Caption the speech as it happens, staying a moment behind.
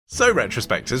So,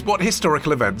 retrospectors, what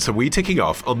historical events are we ticking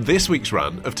off on this week's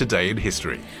run of Today in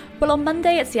History? Well, on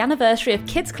Monday, it's the anniversary of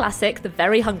kids' classic, The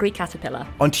Very Hungry Caterpillar.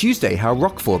 On Tuesday, how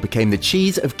Roquefort became the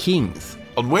cheese of kings.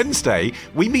 On Wednesday,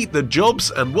 we meet the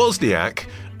Jobs and Wozniak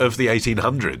of the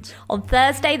 1800s. On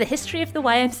Thursday, the history of the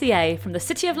YMCA, from the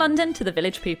City of London to the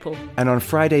village people. And on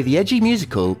Friday, the edgy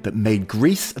musical that made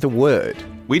Grease the word.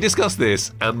 We discuss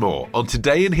this and more on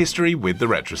Today in History with the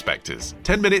Retrospectors.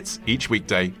 10 minutes each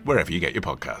weekday, wherever you get your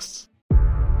podcasts.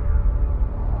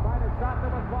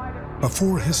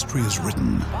 Before history is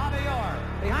written,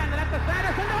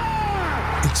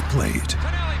 it's played.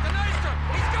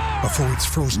 Before it's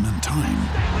frozen in time,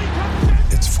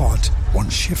 it's fought one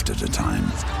shift at a time.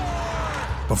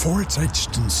 Before it's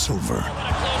etched in silver,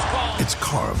 it's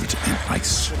carved in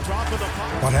ice.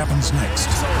 What happens next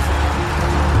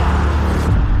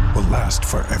will last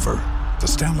forever. The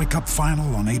Stanley Cup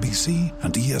Final on ABC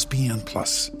and ESPN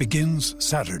Plus begins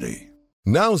Saturday.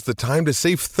 Now's the time to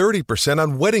save 30%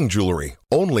 on wedding jewelry,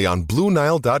 only on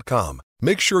BlueNile.com.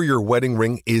 Make sure your wedding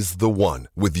ring is the one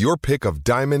with your pick of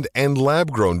diamond and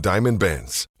lab-grown diamond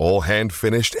bands, all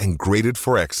hand-finished and graded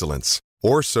for excellence.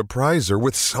 Or surprise her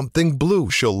with something blue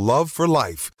she'll love for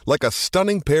life, like a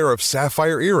stunning pair of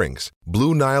sapphire earrings.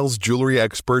 Blue Nile's jewelry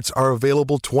experts are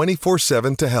available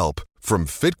 24/7 to help, from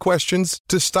fit questions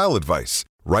to style advice.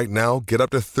 Right now, get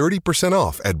up to 30%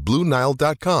 off at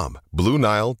BlueNile.com.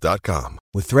 BlueNile.com.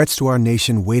 With threats to our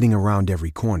nation waiting around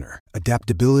every corner,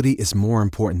 adaptability is more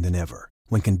important than ever.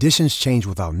 When conditions change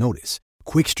without notice,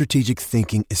 quick strategic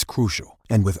thinking is crucial.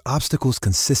 And with obstacles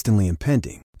consistently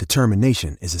impending,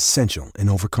 determination is essential in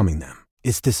overcoming them.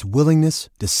 It's this willingness,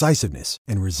 decisiveness,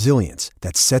 and resilience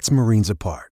that sets Marines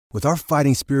apart. With our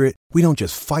fighting spirit, we don't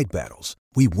just fight battles,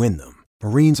 we win them.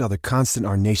 Marines are the constant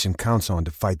our nation counts on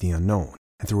to fight the unknown.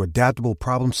 And through adaptable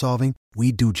problem solving,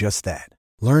 we do just that.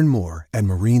 Learn more at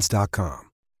Marines.com.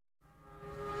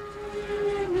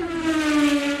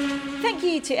 Thank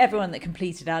you to everyone that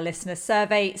completed our listener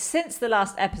survey. Since the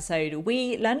last episode,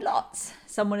 we learned lots.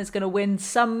 Someone is going to win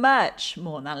some merch,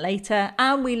 more on that later.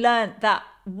 And we learned that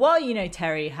while you know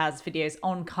Terry has videos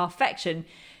on Carfection,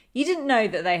 you didn't know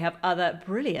that they have other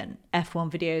brilliant F1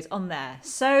 videos on there.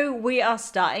 So we are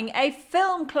starting a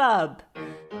film club.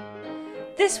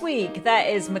 This week, there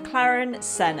is McLaren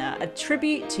Senna, a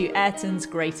tribute to Ayrton's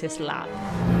greatest lap.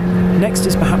 Next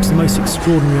is perhaps the most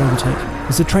extraordinary overtake.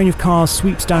 As the train of cars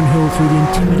sweeps downhill through the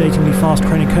intimidatingly fast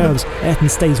cranny curves, Ayrton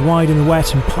stays wide in the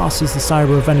wet and passes the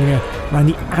Sauber of Wendlinger around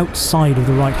the outside of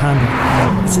the right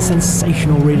handle. It's a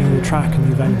sensational reading of the track and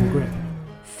the available grip.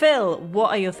 Phil,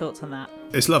 what are your thoughts on that?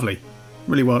 It's lovely.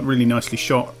 Really nicely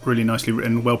shot, really nicely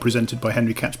written, well presented by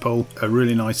Henry Catchpole. A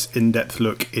really nice in-depth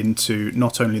look into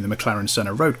not only the McLaren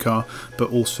Senna road car, but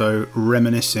also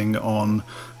reminiscing on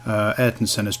Ayrton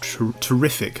Senna's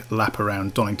terrific lap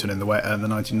around Donington in the wet at the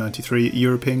 1993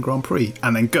 European Grand Prix,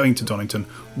 and then going to Donington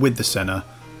with the Senna,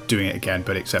 doing it again,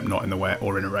 but except not in the wet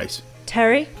or in a race.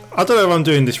 Terry? I don't know if I'm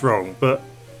doing this wrong, but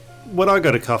when I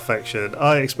go to Carfection,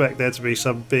 I expect there to be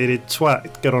some bearded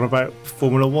twat going on about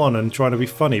Formula One and trying to be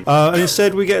funny. And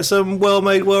instead we get some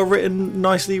well-made, well-written,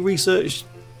 nicely researched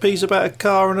piece about a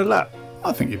car and a lap.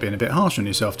 I think you're being a bit harsh on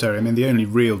yourself, Terry. I mean, the only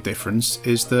real difference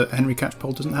is that Henry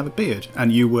Catchpole doesn't have a beard,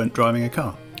 and you weren't driving a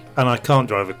car. And I can't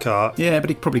drive a car. Yeah, but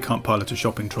he probably can't pilot a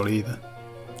shopping trolley either.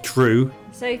 True.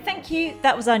 So thank you.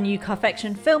 That was our new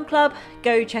Carfection Film Club.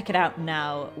 Go check it out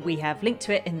now. We have linked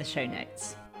to it in the show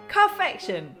notes.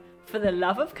 Carfection, for the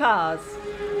love of cars.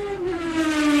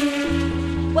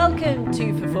 Welcome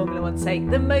to For Formula One's Sake,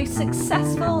 the most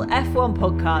successful F1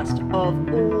 podcast of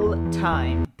all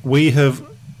time. We have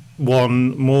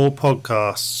won more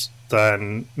podcasts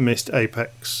than Missed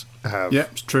Apex have. Yeah,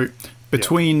 it's true.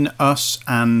 Between us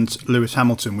and Lewis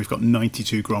Hamilton, we've got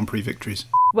 92 Grand Prix victories.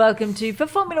 Welcome to For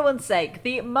Formula One's Sake,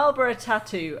 the Marlborough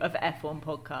tattoo of F1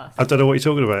 podcast. I don't know what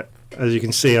you're talking about. As you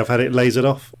can see, I've had it lasered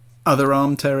off. Other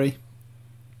arm, Terry?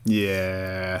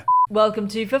 Yeah. Welcome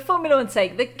to For Formula One's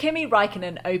Sake, the Kimi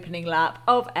Räikkönen opening lap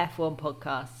of F1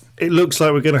 podcasts. It looks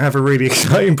like we're going to have a really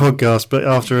exciting podcast, but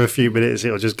after a few minutes,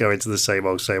 it'll just go into the same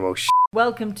old shit.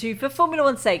 Welcome to For Formula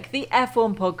One's Sake, the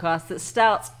F1 podcast that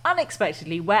starts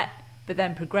unexpectedly wet, but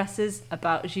then progresses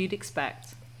about as you'd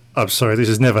expect. I'm sorry, this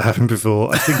has never happened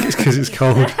before. I think it's because it's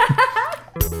cold.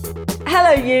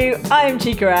 Hello you, I am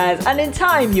Chica Raz, and in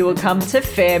time you will come to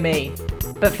fear me.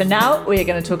 But for now, we are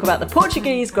going to talk about the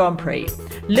Portuguese Grand Prix.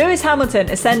 Lewis Hamilton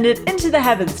ascended into the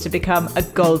heavens to become a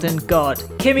golden god.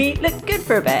 Kimi looked good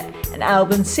for a bit, and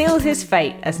Albon sealed his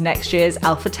fate as next year's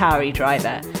AlphaTauri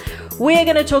driver. We're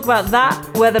going to talk about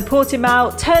that, whether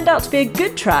Portimao turned out to be a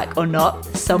good track or not,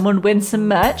 someone wins some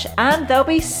merch, and there'll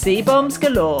be C-bombs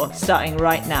galore starting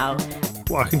right now.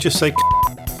 Well, I can just say...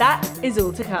 That is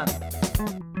all to come.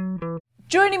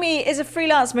 Joining me is a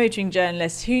freelance motoring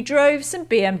journalist who drove some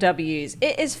BMWs.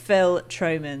 It is Phil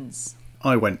Tromans.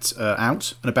 I went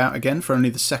out and about again for only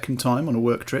the second time on a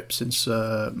work trip since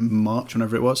March,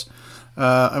 whenever it was.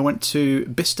 I went to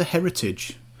Bicester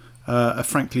Heritage, a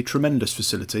frankly tremendous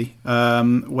facility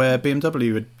where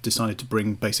BMW had decided to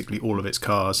bring basically all of its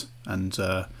cars and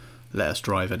let us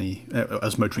drive any,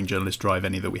 as motoring journalists, drive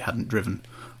any that we hadn't driven.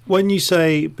 When you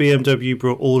say BMW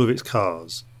brought all of its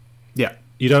cars, yeah,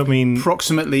 you don't mean...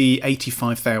 Approximately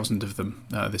 85,000 of them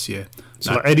this year.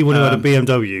 So like anyone who had a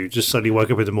BMW just suddenly woke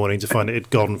up in the morning to find it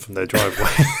had gone from their driveway.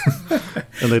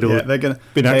 And they'd all they been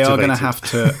are activated. going to have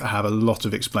to have a lot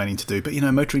of explaining to do. But,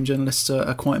 motoring journalists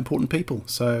are quite important people.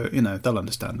 So, they'll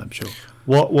understand, I'm sure.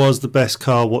 What was the best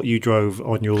car what you drove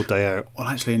on your day out? Well,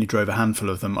 I actually only drove a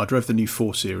handful of them. I drove the new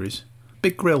 4 Series.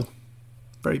 Big grille.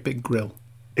 Very big grille.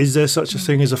 Is there such a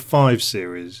thing as a 5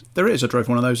 Series? There is. I drove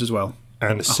one of those as well.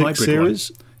 And a 6 Series?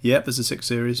 One. Yep, there's a 6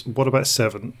 Series. What about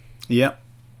 7? Yep.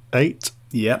 8?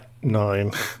 Yep.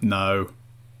 9? No.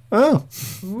 Oh.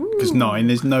 Because 9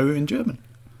 is no in German.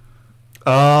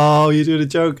 Oh, you're doing a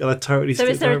joke, and I totally So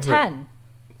is there a 10?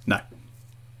 No.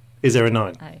 Is there a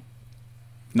 9? Oh.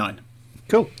 9.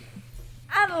 Cool.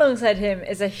 And alongside him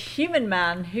is a human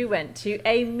man who went to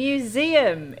a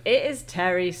museum. It is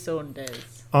Terry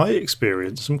Saunders. I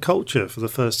experienced some culture for the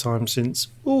first time since,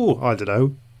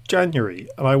 January.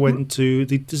 And I went to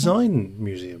the Design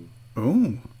Museum.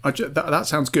 Oh, that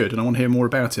sounds good, and I want to hear more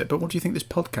about it. But what do you think this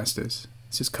podcast is?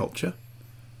 This is culture?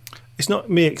 It's not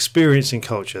me experiencing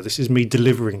culture. This is me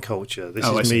delivering culture. This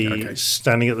is me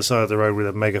standing at the side of the road with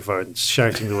a megaphone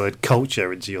shouting the word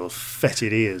culture into your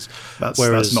fetid ears. That's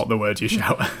not the word you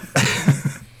shout.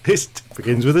 It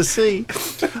begins with a C.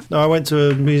 No, I went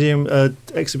to a museum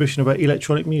exhibition about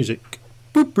electronic music.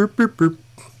 Boop, boop, boop, boop.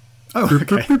 Oh,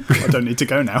 okay. I don't need to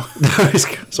go now.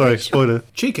 Sorry, spoiler.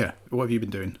 Chica, what have you been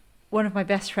doing? One of my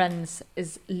best friends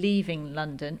is leaving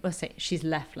London. Well, she's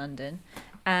left London.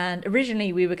 And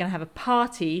originally we were going to have a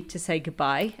party to say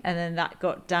goodbye. And then that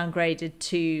got downgraded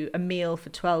to a meal for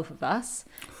 12 of us.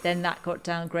 Then that got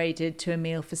downgraded to a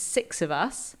meal for 6 of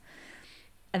us.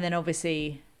 And then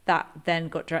obviously that then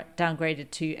got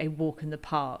downgraded to a walk in the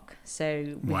park.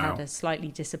 So we had a slightly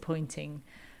disappointing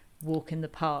walk in the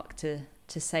park to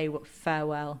say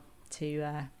farewell to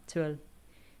a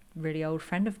really old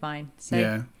friend of mine. So,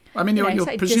 yeah. I mean, you're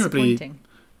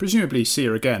presumably see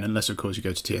her again, unless, of course, you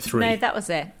go to Tier 3. No, that was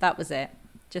it.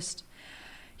 Just,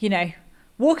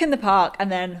 walk in the park and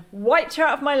then wiped her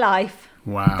out of my life.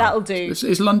 Wow. That'll do.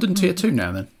 Is London Tier 2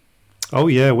 now, then? Oh,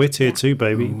 yeah, we're Tier 2,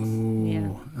 baby. Ooh, yeah.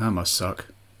 That must suck.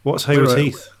 What's Hayward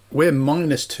Heath? We're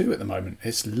 -2 at the moment.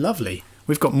 It's lovely.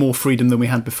 We've got more freedom than we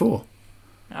had before.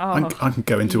 Oh, I can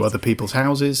go into other people's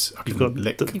houses. I can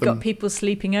lick them. You've got people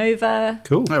sleeping over.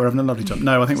 Cool. No, we're having a lovely time.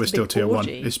 No, I think we're still Tier 1.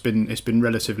 orgy. It's been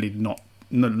relatively not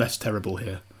less terrible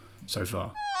here so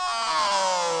far.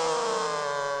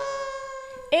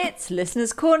 It's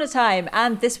Listener's Corner time,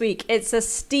 and this week it's a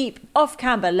steep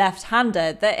off-camber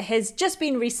left-hander that has just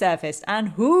been resurfaced,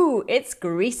 and it's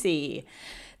greasy.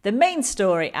 The main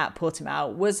story at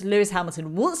Portimao was Lewis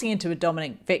Hamilton waltzing into a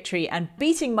dominant victory and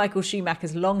beating Michael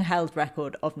Schumacher's long-held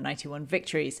record of 91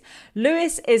 victories.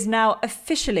 Lewis is now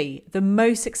officially the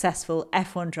most successful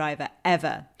F1 driver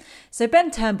ever. So Ben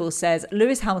Turnbull says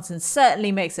Lewis Hamilton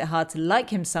certainly makes it hard to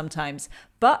like him sometimes,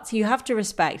 but you have to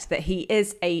respect that he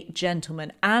is a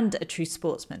gentleman and a true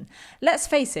sportsman. Let's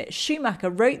face it, Schumacher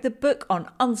wrote the book on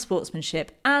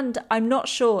unsportsmanship, and I'm not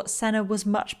sure Senna was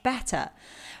much better.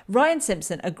 Ryan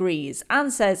Simpson agrees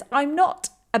and says, I'm not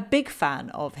a big fan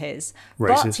of his,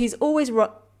 but he's always won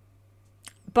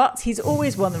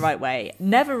the right way,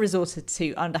 never resorted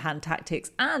to underhand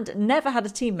tactics, and never had a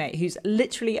teammate who's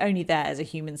literally only there as a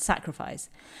human sacrifice.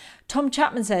 Tom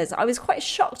Chapman says, I was quite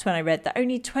shocked when I read that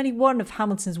only 21 of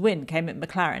Hamilton's win came at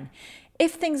McLaren.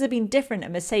 If things had been different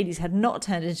and Mercedes had not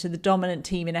turned into the dominant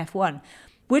team in F1,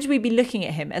 would we be looking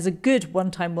at him as a good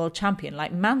one-time world champion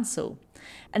like Mansell?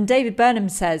 And David Burnham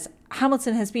says,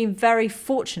 Hamilton has been very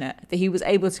fortunate that he was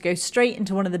able to go straight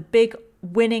into one of the big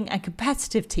winning and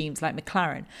competitive teams like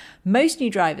McLaren. Most new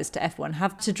drivers to F1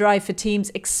 have to drive for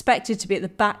teams expected to be at the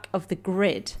back of the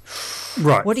grid.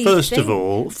 Right. What do you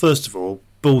think? First of all,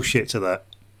 bullshit to that.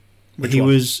 He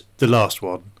was the last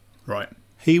one. Right.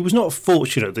 He was not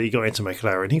fortunate that he got into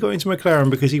McLaren. He got into McLaren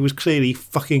because he was clearly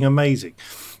fucking amazing.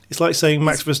 It's like saying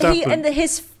Max Verstappen.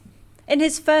 In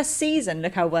his first season,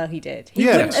 look how well he did.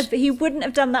 He wouldn't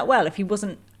have done that well if he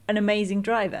wasn't an amazing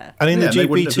driver. And in the they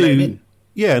wouldn't have let him GP2, in.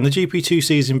 yeah, in the GP2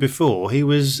 season before, he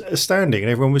was astounding,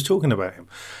 and everyone was talking about him.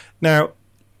 Now,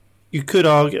 you could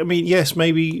argue. I mean, yes,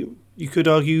 maybe you could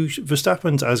argue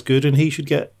Verstappen's as good, and he should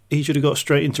have got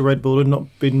straight into Red Bull and not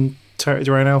been touted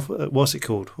around Alpha. What's it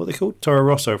called? What are they called? Toro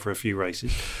Rosso for a few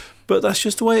races. But that's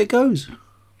just the way it goes.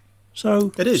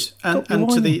 So it is, and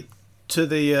to the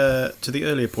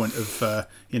earlier point of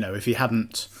if he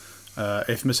hadn't,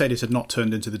 if Mercedes had not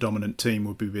turned into the dominant team,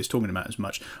 would be talking about as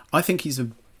much. I think he's a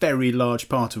very large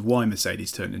part of why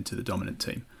Mercedes turned into the dominant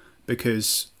team,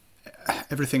 because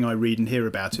everything I read and hear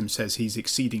about him says he's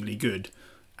exceedingly good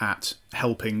at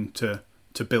helping to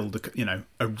build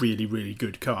a really, really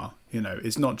good car.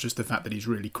 It's not just the fact that he's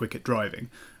really quick at driving.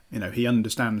 He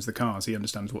understands the cars, he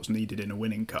understands what's needed in a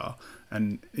winning car,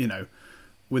 and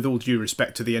with all due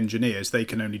respect to the engineers, they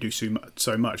can only do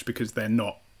so much because they're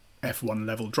not F1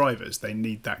 level drivers. They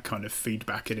need that kind of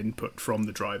feedback and input from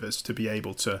the drivers to be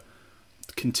able to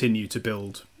continue to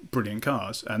build brilliant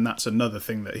cars, and that's another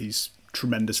thing that he's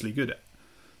tremendously good at.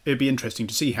 It'd be interesting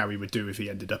to see how he would do if he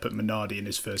ended up at Minardi in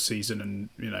his first season and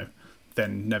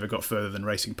then never got further than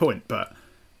Racing Point. But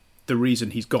the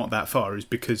reason he's got that far is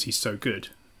because he's so good.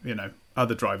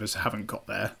 Other drivers haven't got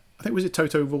there. I think was it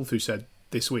Toto Wolff who said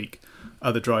this week,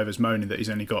 other drivers moaning that he's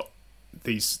only got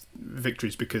these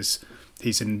victories because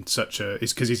he's in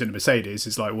a Mercedes.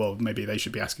 It's like, well, maybe they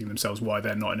should be asking themselves why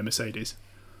they're not in a Mercedes.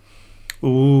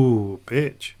 Ooh,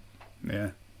 bitch.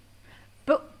 Yeah.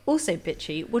 But also,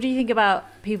 bitchy, what do you think about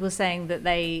people saying that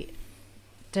they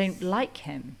don't like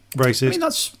him?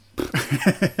 Racist.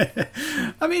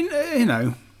 I mean,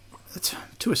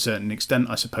 to a certain extent,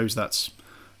 I suppose that's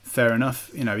fair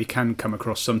enough. He can come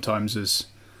across sometimes as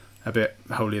a bit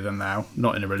holier than thou,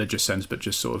 not in a religious sense, but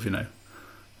just sort of, a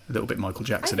little bit Michael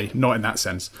Jackson-y, not in that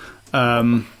sense.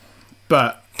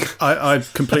 But I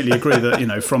completely agree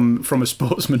that, from a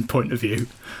sportsman point of view,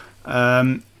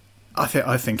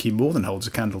 I think he more than holds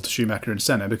a candle to Schumacher and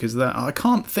Senna, because I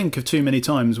can't think of too many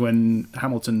times when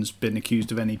Hamilton's been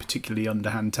accused of any particularly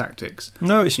underhand tactics.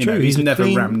 No, it's true. He's never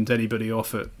rammed anybody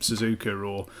off at Suzuka,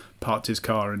 or parked his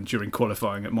car during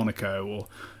qualifying at Monaco, or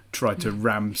tried to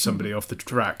ram somebody off the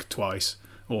track twice,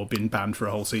 or been banned for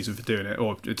a whole season for doing it,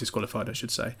 or disqualified, I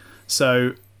should say.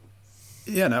 So,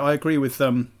 I agree with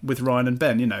Ryan and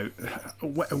Ben.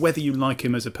 Whether you like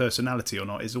him as a personality or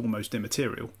not is almost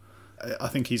immaterial. I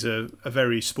think he's a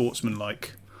very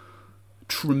sportsmanlike,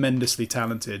 tremendously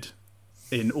talented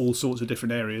in all sorts of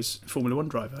different areas Formula One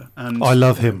driver. And I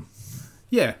love him.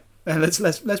 Yeah, let's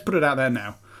put it out there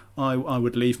now. I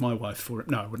would leave my wife for it.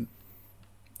 No, I wouldn't,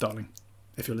 darling.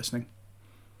 If you're listening,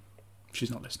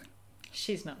 she's not listening.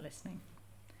 She's not listening.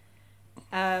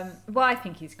 Well, I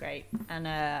think he's great, and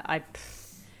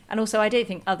also I don't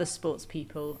think other sports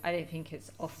people. I don't think it's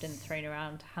often thrown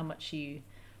around how much you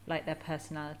like their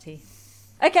personality.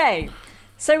 Okay,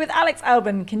 so with Alex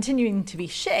Albon continuing to be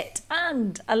shit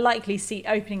and a likely seat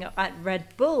opening up at Red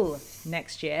Bull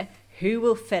next year, who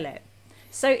will fill it?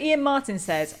 So Ian Martin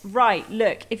says, right,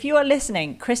 look, if you are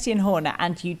listening, Christian Horner,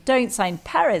 and you don't sign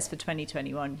Perez for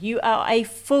 2021, you are a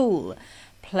fool.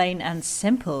 Plain and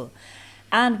simple.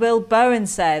 And Will Bowen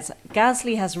says,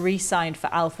 Gasly has re-signed for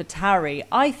AlphaTauri.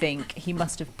 I think he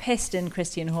must have pissed in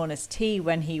Christian Horner's tea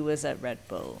when he was at Red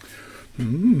Bull.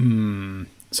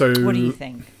 So what do you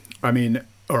think? I mean,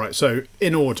 all right, so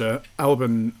in order,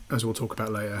 Albon, as we'll talk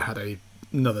about later, had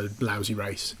another lousy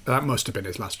race. That must have been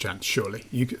his last chance, surely.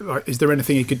 Is there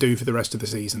anything he could do for the rest of the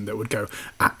season that would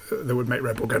make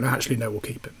Red Bull go, no, actually, no, we'll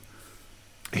keep him?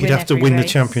 He'd have to win the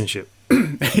championship.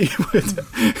 He would.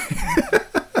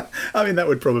 I mean, that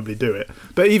would probably do it.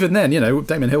 But even then,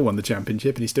 Damon Hill won the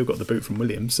championship and he still got the boot from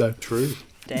Williams. So true.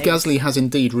 Gasly has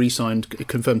indeed re-signed,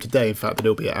 confirmed today, in fact, that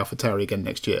he'll be at AlphaTauri again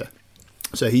next year.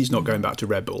 So he's not going back to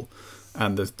Red Bull.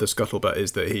 And the scuttlebutt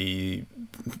is that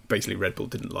Red Bull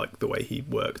didn't like the way he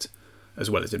worked, as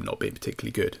well as him not being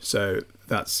particularly good. So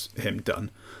that's him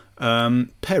done.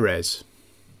 Perez.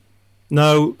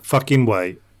 No fucking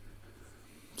way.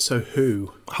 So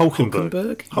who?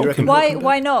 Hulkenberg.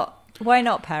 Why not? Why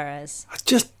not Perez?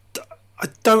 I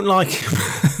don't like him.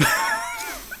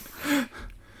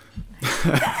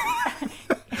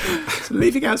 So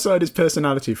leaving outside his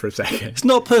personality for a second. It's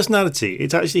not personality.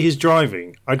 It's actually his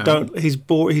driving. He's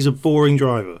a boring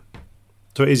driver.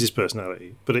 So it is his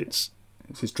personality, but it's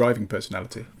his driving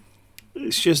personality.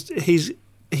 It's just he's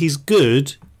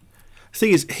good. The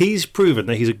thing is, he's proven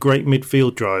that he's a great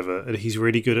midfield driver, and he's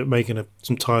really good at making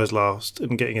some tyres last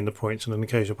and getting in the points on an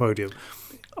occasional podium.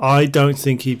 I don't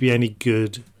think he'd be any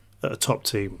good at a top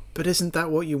team. But isn't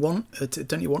that what you want?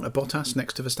 Don't you want a Bottas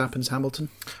next to Verstappen's Hamilton?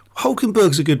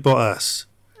 Hulkenberg's a good Bottas.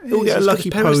 He'll get a lucky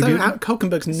podium.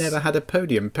 Hulkenberg's never had a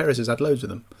podium. Perez has had loads of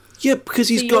them. Yeah, because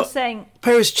he's got...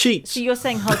 Perez cheats. So you're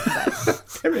saying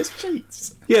Hulkenberg? Perez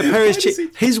cheats. Yeah, Perez cheats.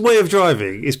 His way of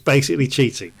driving is basically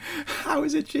cheating. How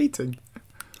is it cheating?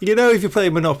 You know, if you're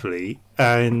playing Monopoly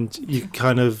and you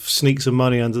kind of sneak some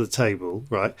money under the table,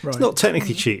 right? It's not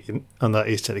technically cheating, and that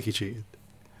is technically cheating.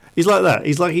 He's like that.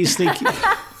 He's sneaking...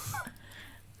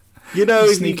 You know,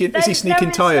 is he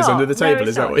sneaking tyres under the table?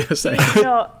 Is that what you're saying?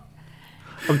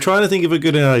 I'm trying to think of a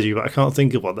good analogy, but I can't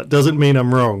think of one. That doesn't mean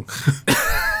I'm wrong.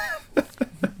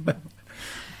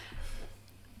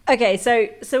 Okay, so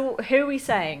who are we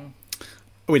saying?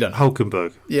 Are we done?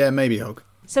 Hulkenberg. Yeah, maybe Hulk.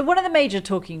 So one of the major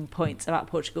talking points about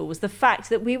Portugal was the fact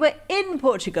that we were in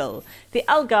Portugal. The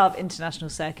Algarve International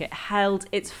Circuit held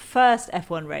its first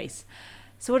F1 race.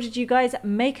 So what did you guys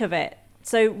make of it?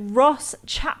 So Ross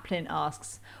Chaplin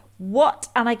asks, what,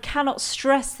 and I cannot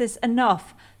stress this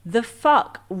enough, the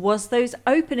fuck was those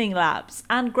opening laps?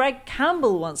 And Greg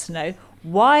Campbell wants to know,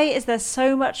 why is there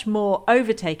so much more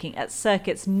overtaking at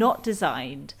circuits not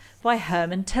designed by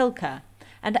Herman Tilke?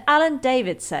 And Alan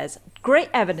David says, great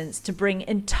evidence to bring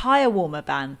entire warmer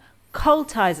ban, cold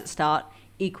tyres at start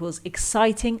equals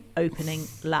exciting opening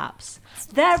laps.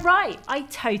 They're right. I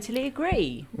totally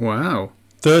agree. Wow.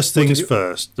 First things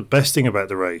first, the best thing about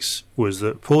the race was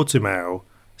that Portimao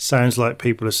sounds like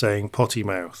people are saying potty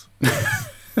mouth.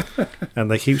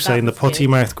 And they keep saying the potty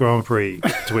mouth Grand Prix,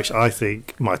 to which I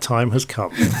think my time has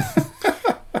come.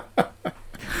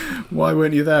 Why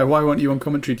weren't you there? Why weren't you on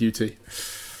commentary duty?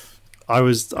 I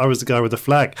was the guy with the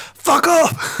flag. Fuck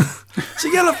off! It's a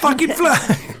yellow fucking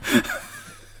flag!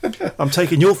 I'm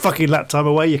taking your fucking lap time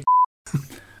away, you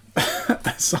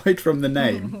Aside from the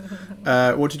name,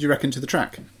 what did you reckon to the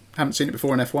track? Haven't seen it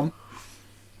before in F1.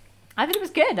 I think it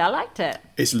was good. I liked it.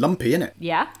 It's lumpy, isn't it?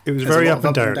 Yeah. It was very up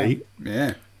and downy.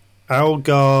 Yeah.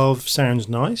 Algarve sounds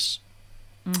nice.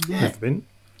 Mm-hmm. Yeah. Been.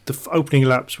 The opening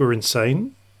laps were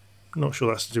insane. Not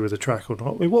sure that's to do with the track or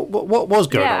not. I mean, what was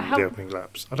going on with the opening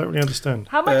laps? I don't really understand.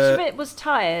 How much of it was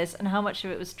tyres and how much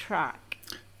of it was track?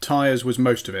 Tyres was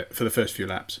most of it for the first few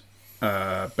laps.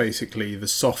 Basically, the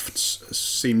softs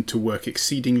seemed to work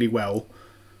exceedingly well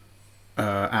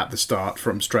at the start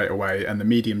from straight away, and the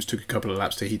mediums took a couple of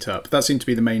laps to heat up. That seemed to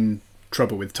be the main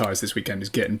trouble with tyres this weekend, is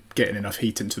getting enough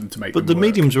heat into them to make them work. But the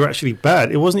mediums were actually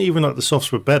bad. It wasn't even like the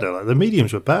softs were better. Like the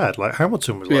mediums were bad. Like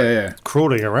Hamilton was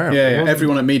crawling around. Yeah.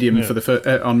 Everyone at medium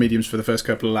on mediums for the first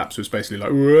couple of laps was basically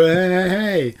like,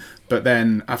 "Way!" But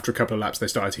then after a couple of laps, they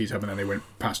started to heat up, and then they went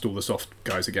past all the soft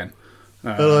guys again.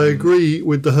 And I agree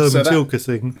with the Herman Tilke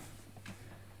thing.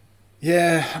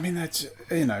 Yeah, I mean that's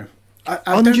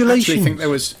I don't actually think there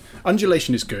was...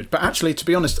 Undulation is good, but actually, to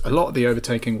be honest, a lot of the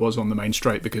overtaking was on the main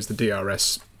straight because the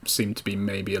DRS seemed to be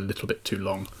maybe a little bit too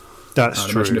long. That's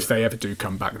true. Imagine if they ever do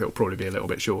come back, they'll probably be a little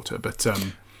bit shorter. But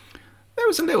there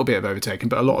was a little bit of overtaking,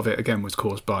 but a lot of it, again, was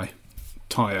caused by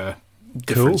tyre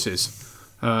differences.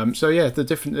 Cool.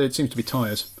 It seems to be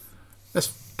tyres. Let's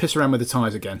piss around with the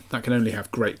tyres again. That can only have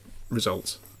great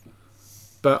results.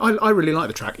 But I really like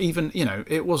the track. Even,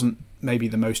 it wasn't maybe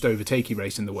the most overtakey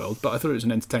race in the world, but I thought it was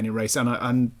an entertaining race,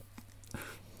 and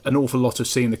an awful lot of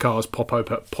seeing the cars pop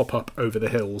up over the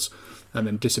hills and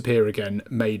then disappear again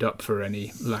made up for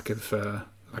any lack of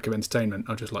entertainment.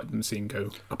 I just like them seeing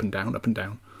go up and down, up and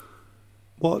down.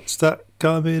 What's that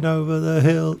coming over the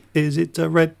hill? Is it a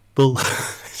Red Bull?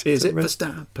 Is it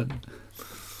Verstappen?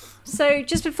 So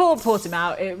just before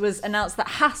Portimao, it was announced that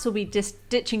Haas will be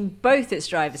ditching both its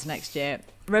drivers next year.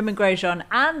 Roman Grosjean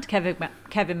and Kevin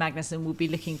Magnussen will be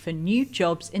looking for new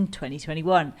jobs in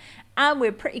 2021. And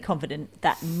we're pretty confident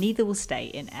that neither will stay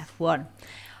in F1.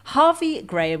 Harvey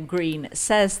Graham Green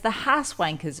says the Haas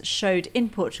wankers showed in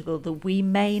Portugal that we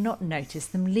may not notice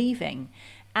them leaving.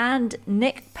 And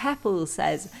Nick Pepple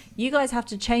says, you guys have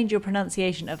to change your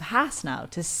pronunciation of Haas now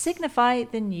to signify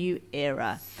the new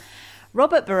era.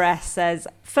 Robert Barres says,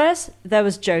 first there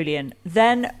was Jolyon,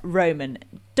 then Roman.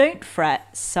 Don't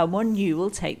fret, someone new will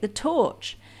take the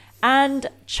torch. And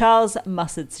Charles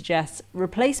Mussard suggests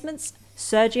replacements,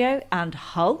 Sergio and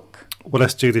Hulk. Well,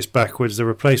 let's do this backwards. The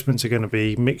replacements are going to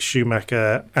be Mick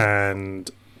Schumacher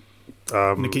and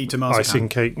Nikita Marzipan. Icing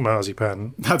Cake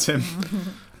Marzipan. That's him.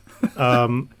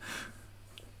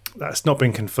 That's not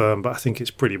been confirmed, but I think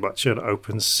it's pretty much an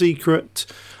open secret.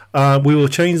 We will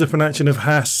change the pronunciation of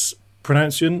Haas.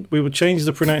 We will change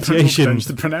the pronunciation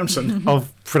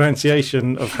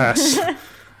of Haas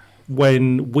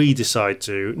when we decide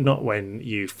to, not when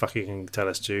you fucking tell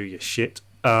us to, you shit.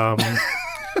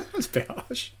 That's a bit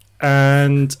harsh.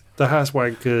 And the Haas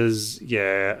wankers,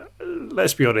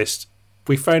 let's be honest,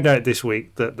 we found out this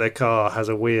week that their car has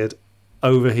a weird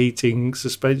overheating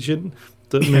suspension.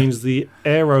 that means the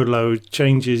aero load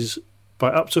changes by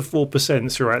up to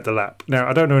 4% throughout the lap. Now,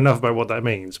 I don't know enough about what that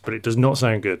means, but it does not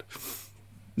sound good.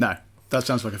 No, that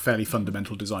sounds like a fairly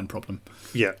fundamental design problem.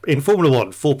 Yeah, in Formula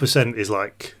 1, 4% is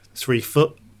like 3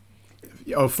 foot.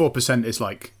 Oh, 4% is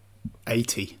like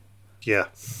 80. Yeah.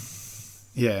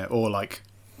 Yeah, or like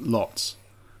lots.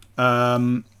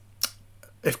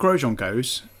 If Grosjean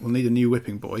goes, we'll need a new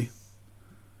whipping boy.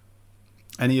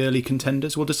 Any early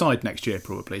contenders? We'll decide next year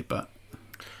probably, but...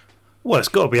 Well, it's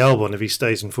got to be Albon if he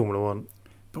stays in Formula 1.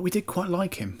 But we did quite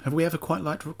like him. Have we ever quite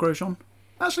liked Grosjean?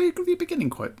 Actually, at the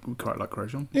beginning, quite like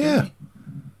Grosjean. Yeah.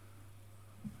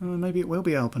 Maybe it will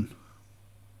be Albon.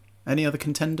 Any other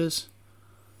contenders?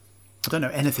 I don't know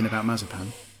anything about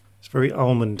Mazepin. It's very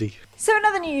almondy. So in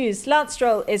other news, Lance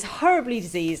Stroll is horribly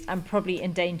diseased and probably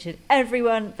endangered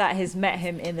everyone that has met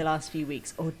him in the last few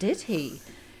weeks. Or did he?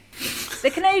 The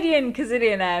Canadian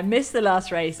gazillionaire missed the last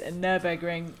race at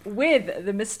Nürburgring with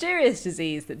the mysterious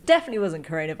disease that definitely wasn't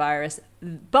coronavirus,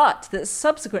 but that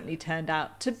subsequently turned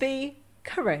out to be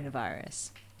coronavirus.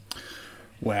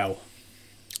 Well,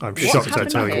 I'm What's shocked, I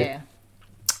happened tell you. here?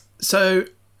 So,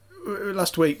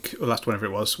 last week, or last whenever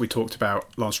it was, we talked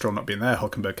about Lance Stroll not being there.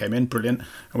 Hulkenberg came in, brilliant.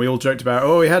 And we all joked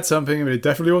about, he had something, but it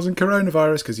definitely wasn't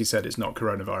coronavirus, because he said it's not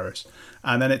coronavirus.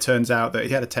 And then it turns out that he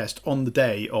had a test on the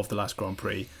day of the last Grand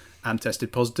Prix and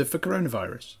tested positive for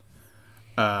coronavirus.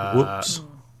 Whoops.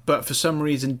 But for some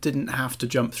reason didn't have to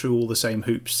jump through all the same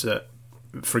hoops that,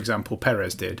 for example,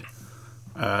 Perez did.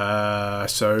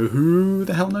 So who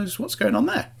the hell knows what's going on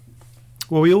there?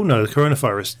 Well, we all know the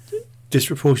coronavirus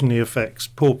disproportionately affects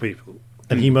poor people.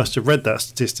 And he must have read that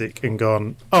statistic and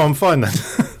gone, oh, I'm fine then.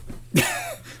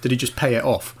 Did he just pay it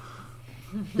off?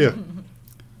 Yeah.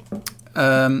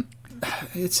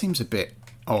 It seems a bit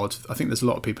odd. I think there's a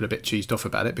lot of people a bit cheesed off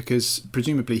about it because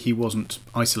presumably he wasn't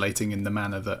isolating in the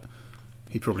manner that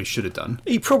he probably should have done.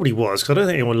 He probably was, because I don't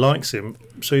think anyone likes him.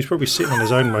 So he's probably sitting on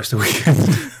his own most of the weekend.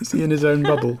 Is he in his own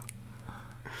bubble?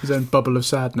 His own bubble of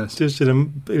sadness? Just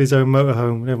in his own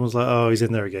motorhome. Everyone's like, oh, he's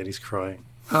in there again. He's crying.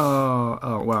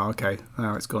 Oh, wow, okay.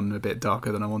 Now it's gone a bit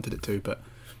darker than I wanted it to, but...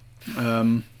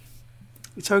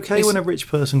 it's okay when a rich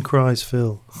person cries,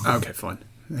 Phil. Okay, fine.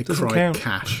 They Doesn't cry count.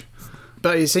 cash.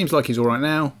 But it seems like he's all right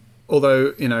now.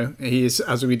 Although, he is,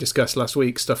 as we discussed last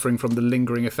week, suffering from the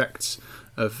lingering effects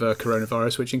of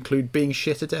coronavirus, which include being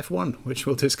shit at F1, which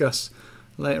we'll discuss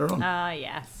later on. Ah,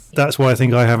 yes. That's why I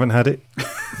think I haven't had it.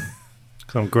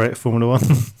 Because I'm great at Formula 1.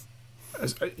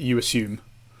 As you assume.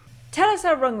 Tell us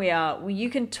how wrong we are. Well, you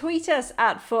can tweet us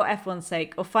at For F1's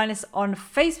Sake or find us on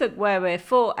Facebook where we're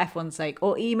For F1's Sake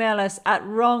or email us at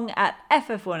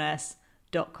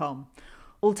wrong@ff1s.com.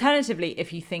 Alternatively,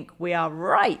 if you think we are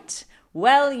right,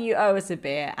 well, you owe us a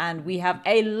beer and we have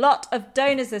a lot of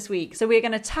donors this week. So we're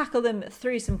going to tackle them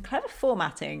through some clever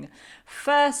formatting.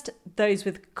 First, those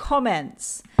with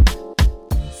comments.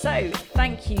 So,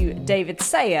 thank you, David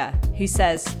Sayer, who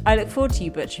says, I look forward to you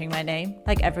butchering my name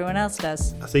like everyone else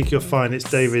does. I think you'll find it's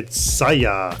David Sayer.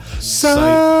 Yeah,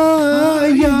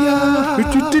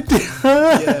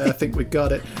 I think we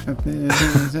got it.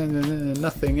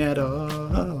 Nothing at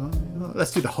all.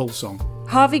 Let's do the whole song.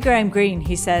 Harvey Graham Green,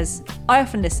 who says, I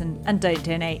often listen and don't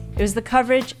donate. It was the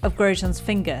coverage of Grosjean's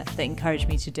finger that encouraged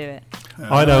me to do it.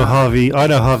 I know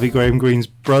Harvey Graham Green's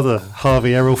brother,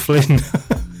 Harvey Errol Flynn.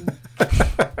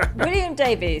 William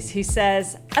Davies, who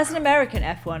says, as an American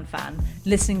F1 fan,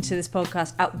 listening to this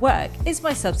podcast at work is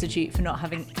my substitute for not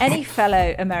having any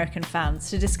fellow American fans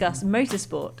to discuss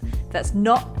motorsport that's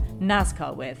not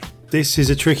NASCAR with. This is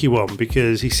a tricky one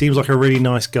because he seems like a really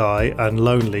nice guy and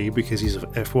lonely because he's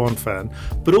an F1 fan,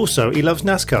 but also he loves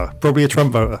NASCAR, probably a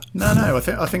Trump voter. No,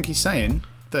 I think he's saying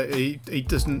that he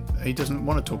doesn't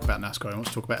want to talk about NASCAR. He wants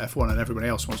to talk about F1, and everybody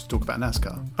else wants to talk about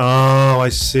NASCAR. Oh, I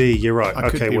see. You're right. I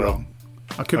could be wrong.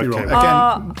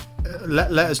 Again,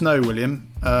 let us know, William,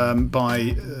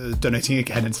 by donating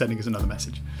again and sending us another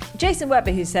message. Jason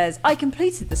Webber, who says, I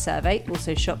completed the survey,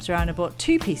 also shopped around and bought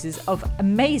 2 pieces of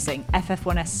amazing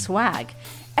FF1S swag.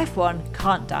 F1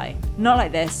 can't die. Not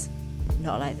like this.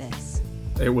 Not like this.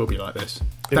 It will be like this. It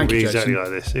will Thank be you, exactly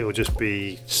Jason. like this. It will just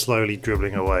be slowly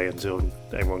dribbling away until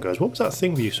everyone goes, what was that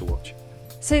thing we used to watch?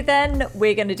 So then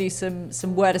we're going to do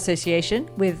some word association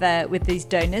with these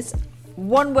donors.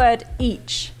 1 word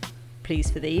each, please,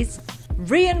 for these.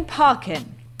 Rian Parkin.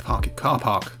 Car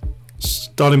park.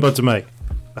 Starting Bud to May.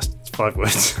 That's 5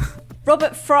 words.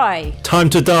 Robert Fry. Time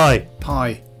to die.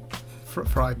 Pie.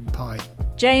 Fry pie.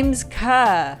 James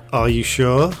Kerr. Are you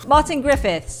sure? Martin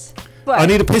Griffiths. I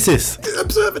need a pissis.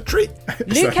 Observatory.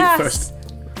 Lucas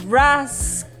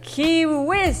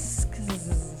Raskiewicz.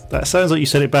 That sounds like you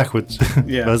said it backwards.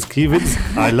 Yeah. Buzz Cubans,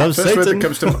 I love Satan.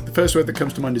 The first word that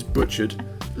comes to mind is butchered.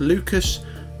 Lukas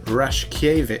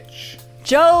Rashkiewicz.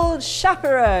 Joel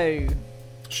Shapiro.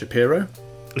 Shapiro.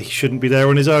 He shouldn't be there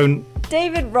on his own.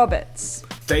 David Roberts.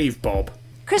 Dave Bob.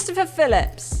 Christopher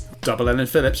Phillips. Double Ellen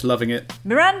Phillips, loving it.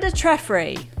 Miranda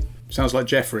Treffry. Sounds like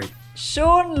Jeffrey.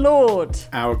 Sean Lord.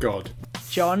 Our God.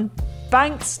 John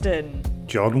Bankston.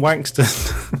 John Wankston.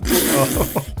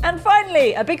 And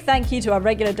finally, a big thank you to our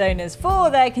regular donors for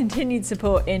their continued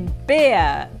support in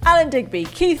beer. Alan Digby,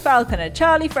 Keith Falconer,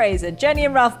 Charlie Fraser, Jenny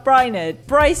and Ralph Brynard,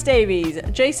 Bryce Davies,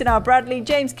 Jason R. Bradley,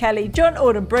 James Kelly, John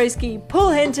Auden-Broski,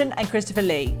 Paul Hinton and Christopher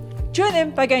Lee. Join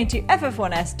them by going to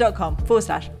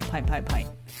ff1s.com/pint.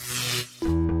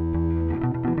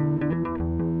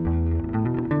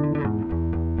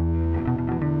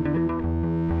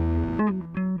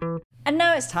 And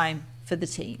now it's time for the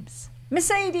teams.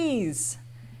 Mercedes!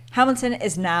 Hamilton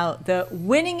is now the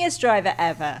winningest driver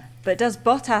ever, but does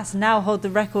Bottas now hold the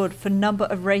record for number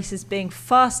of races being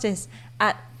fastest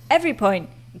at every point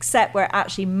except where it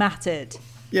actually mattered?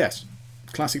 Yes,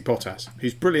 classic Bottas.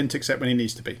 He's brilliant except when he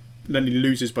needs to be. And then he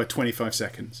loses by 25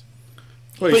 seconds.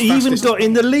 Well, but he even got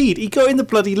in the lead. He got in the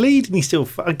bloody lead and he still...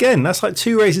 Again, that's like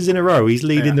 2 races in a row. He's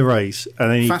leading the race.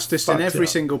 And then fastest in every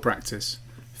single practice.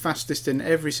 Fastest in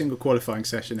every single qualifying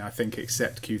session, I think,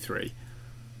 except Q3.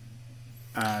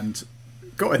 And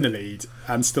got in the lead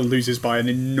and still loses by an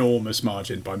enormous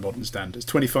margin by modern standards.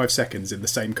 25 seconds in the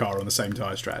same car on the same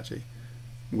tyre strategy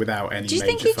without any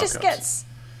major fuck-ups.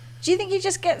 Do you think he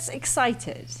just gets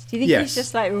excited? Do you think Yes. he's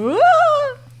just like, whoa?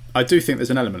 I do think there's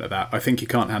an element of that. I think he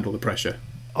can't handle the pressure.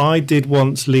 I did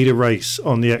once lead a race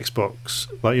on the Xbox,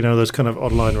 like, you know, those kind of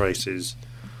online races.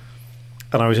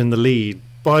 And I was in the lead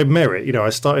by merit. You know, I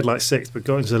started like 6th, but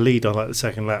got into the lead on like the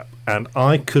second lap. And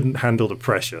I couldn't handle the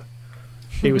pressure.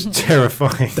 It was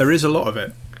terrifying. There is a lot of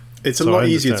it. It's a So lot I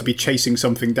easier to understand. be chasing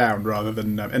something down rather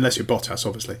than... unless you're Bottas,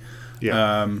 obviously.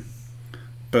 Yeah.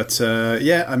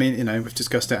 Yeah, I mean, you know, we've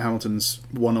discussed it. Hamilton's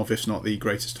one of, if not the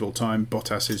greatest of all time.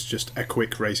 Bottas is just a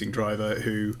quick racing driver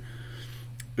who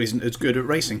isn't as good at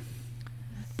racing.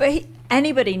 But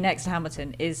anybody next to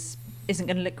Hamilton isn't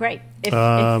going to look great if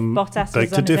Bottas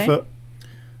was on his own.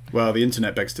 Well, the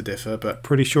internet begs to differ, but...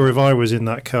 Pretty sure if I was in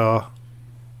that car,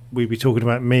 we'd be talking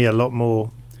about me a lot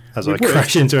more as We I would.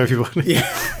 crash into everybody.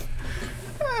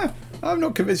 Yeah. I'm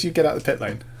not convinced you'd get out of the pit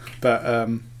lane. But,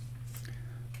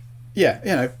 yeah,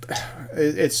 you know,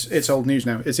 it's old news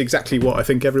now. It's exactly what I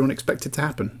think everyone expected to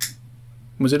happen.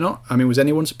 Was it not? I mean, was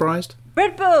anyone surprised?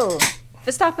 Red Bull!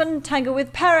 Verstappen tangled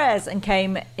with Perez and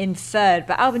came in 3rd,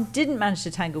 but Albon didn't manage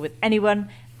to tangle with anyone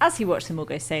as he watched them all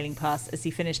go sailing past as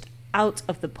he finished out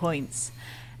of the points.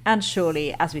 And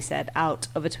surely, as we said, out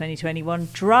of a 2021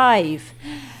 drive.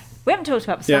 We haven't talked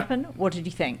about Verstappen. Yeah. What did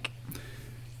you think?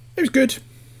 It was good.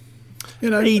 You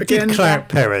know, He again, did clout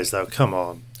Perez, though. Come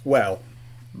on. Well,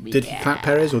 did he clout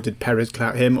Perez or did Perez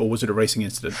clout him, or was it a racing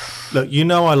incident? Look, you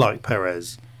know I like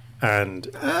Perez, and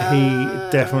he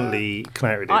definitely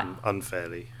clouted him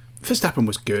unfairly. Verstappen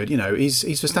was good. You know, he's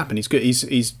Verstappen. He's good.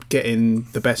 He's getting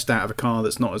the best out of a car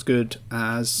that's not as good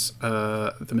as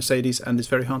the Mercedes, and is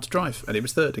very hard to drive. And he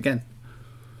was 3rd again.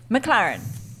 McLaren.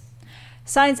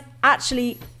 Sainz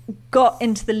actually got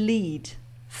into the lead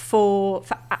for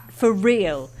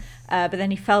real, but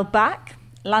then he fell back.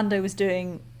 Lando was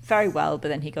doing very well, but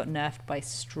then he got nerfed by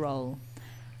Stroll.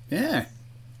 Yeah.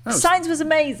 Sainz was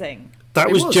amazing.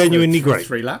 That was genuinely great.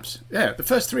 3 laps. Yeah, the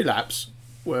first 3 laps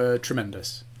were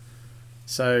tremendous.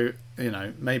 So, you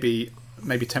know, maybe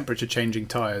temperature changing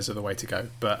tyres are the way to go.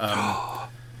 But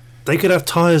they could have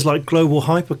tyres like Global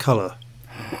Hypercolour.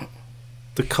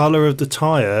 The colour of the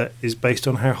tyre is based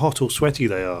on how hot or sweaty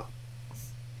they are.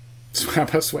 So how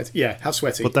about sweaty? Yeah, how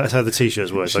sweaty? But that's how the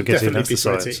t-shirts work. So I guess that's the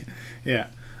science. Yeah.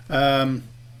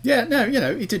 Yeah, no, you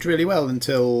know, he did really well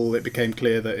until it became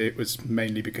clear that it was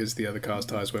mainly because the other car's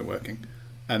tyres weren't working.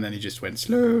 And then he just went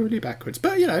slowly backwards.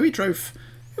 But, you know, he drove...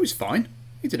 It was fine.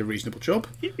 He did a reasonable job.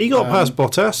 He got past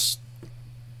Bottas.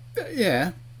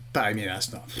 Yeah. But, I mean,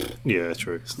 that's not... Yeah,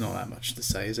 true. It's not that much to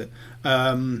say, is it?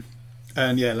 And,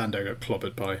 yeah, Lando got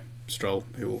clobbered by Stroll,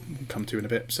 who we'll come to in a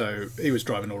bit. So he was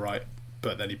driving all right,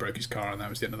 but then he broke his car, and that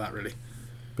was the end of that, really.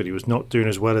 But he was not doing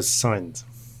as well as Sainz.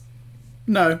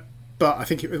 No, but I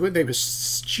think they were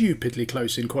stupidly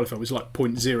close in qualifying. It was like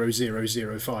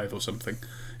 0.0005 or something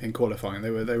in qualifying.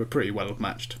 They were pretty well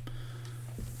matched.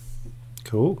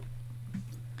 Cool.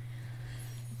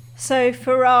 So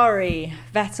Ferrari,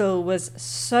 Vettel was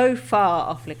so far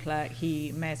off Leclerc,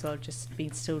 he may as well have just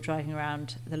been still driving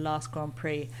around the last Grand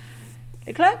Prix.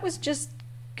 Leclerc was just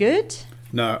good.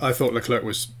 No, I thought Leclerc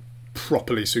was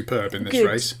properly superb in this Good.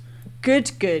 race.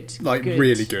 Good. Like, good.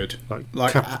 really good.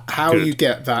 Like how you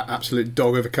get that absolute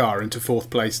dog of a car into fourth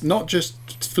place, not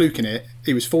just fluking it.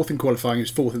 He was fourth in qualifying, he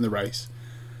was fourth in the race.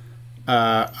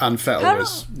 And Vettel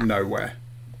was nowhere.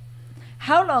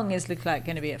 How long is Leclerc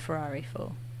going to be at Ferrari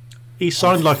for? He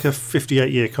signed like a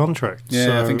 58-year contract. Yeah,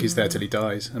 so... I think he's there till he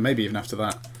dies, and maybe even after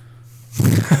that.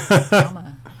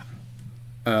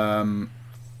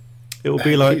 It will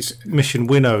be like Mission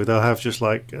Winnow. They'll have just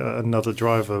like another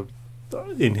driver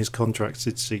in his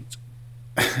contracted seat.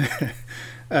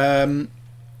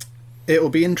 It will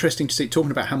be interesting to see, talking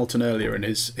about Hamilton earlier and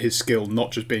his skill,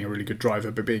 not just being a really good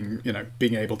driver, but being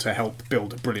able to help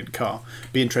build a brilliant car.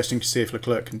 Be interesting to see if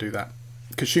Leclerc can do that,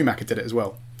 because Schumacher did it as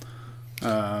well.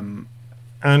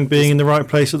 And being in the right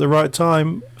place at the right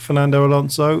time, Fernando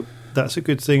Alonso. That's a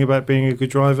good thing about being a good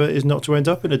driver, is not to end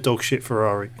up in a dog shit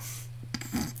Ferrari.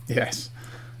 Yes,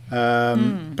 but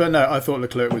no, I thought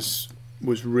Leclerc was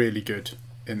really good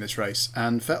in this race,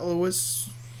 and Vettel was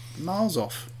miles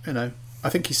off. I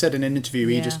think he said in an interview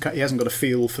he hasn't got a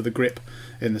feel for the grip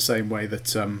in the same way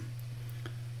that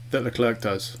that Leclerc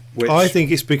does. Which I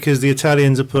think it's because the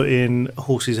Italians are putting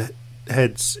horses'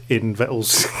 heads in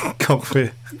Vettel's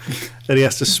cockpit, and he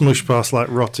has to smush past like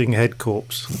rotting head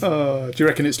corpse. Do you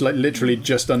reckon it's like literally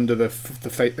just under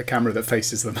the camera that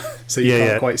faces them, so you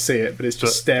can't quite see it, but it's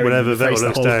just staring. Whenever Vettel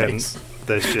looks down,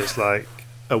 there's just like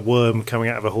a worm coming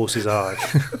out of a horse's eye.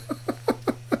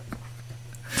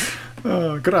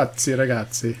 Oh, grazie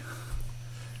ragazzi.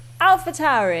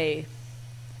 AlphaTauri.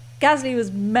 Gasly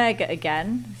was mega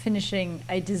again, finishing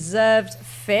a deserved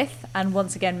 5th, and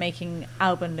once again making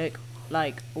Albon look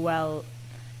like, well,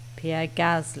 Pierre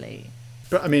Gasly.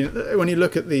 But I mean, when you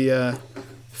look at the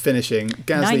finishing,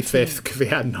 Gasly 19th. 5th,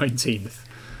 Kvyat 19th.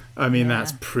 I mean,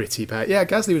 that's pretty bad. Yeah,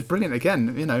 Gasly was brilliant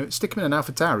again. Stick him in an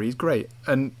AlphaTauri, he's great,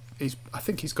 and I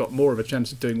think he's got more of a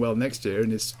chance of doing well next year in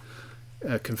his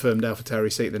confirmed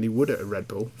AlphaTauri seat than he would at a Red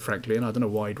Bull, frankly, and I don't know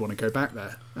why he'd want to go back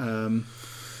there. I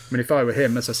mean, if I were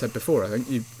him, as I said before, I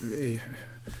think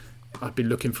I'd be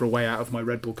looking for a way out of my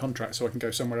Red Bull contract so I can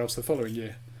go somewhere else the following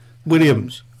year.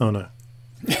 Williams. Oh no.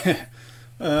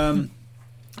 I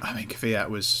mean, Kvyat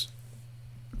was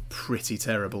pretty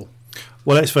terrible.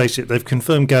 Well, let's face it, they've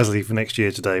confirmed Gasly for next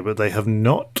year today, but they have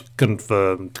not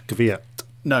confirmed Kvyat.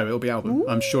 No, it'll be Albon. Ooh.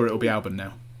 I'm sure it'll be Albon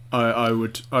now. I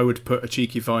would put a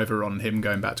cheeky fiver on him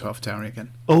going back to AlphaTauri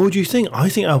again. Oh, what do you think? I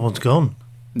think Albon's gone.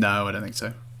 No, I don't think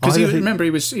so. Because remember, he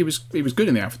was good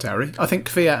in the AlphaTauri. I think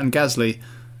Kvyat and Gasly,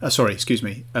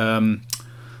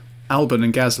 Albon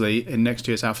and Gasly in next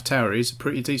year's AlphaTauri is a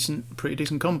pretty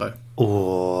decent combo.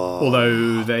 Oh.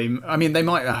 Although they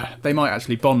might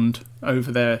actually bond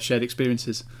over their shared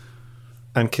experiences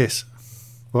and kiss.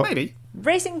 What? Maybe.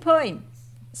 Racing Point.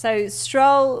 So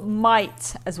Stroll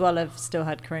might as well have still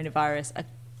had coronavirus. A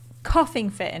coughing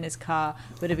fit in his car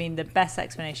would have been the best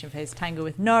explanation for his tangle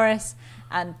with Norris.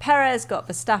 And Perez got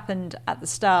Verstappen at the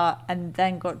start and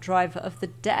then got driver of the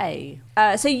day.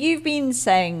 So you've been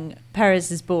saying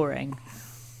Perez is boring.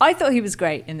 I thought he was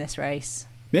great in this race.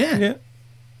 Yeah.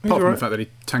 Apart from the fact that he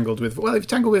tangled with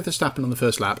Verstappen on the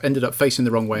first lap, ended up facing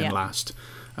the wrong way in last,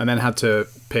 and then had to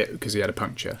pit because he had a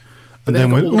puncture. And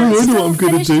then went, I know what I'm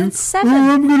going to do.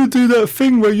 I'm going to do that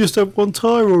thing where you just have one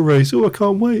tyre all race. Oh, I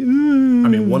can't wait. Ooh. I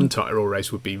mean, one tyre all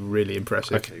race would be really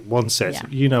impressive. Okay, one set. Yeah.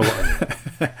 You know what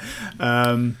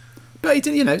I mean. But he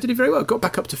did very well. Got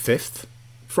back up to 5th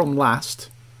from last.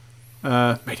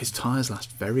 Made his tyres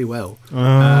last very well.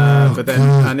 But then,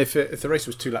 and if the race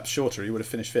was 2 laps shorter, he would have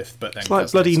finished 5th. But then it's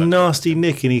like bloody Nasty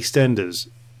Nick in EastEnders.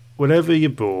 Whenever you're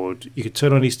bored, you could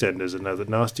turn on EastEnders and know that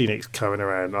Nasty Nick's coming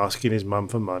around asking his mum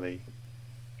for money.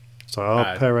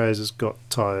 So Perez has got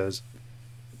tyres.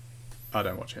 I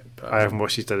don't watch it. But I haven't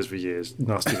watched EastEnders for years.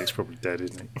 Nasty Nick's probably dead,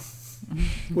 isn't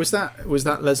he? Was that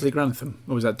Leslie Grantham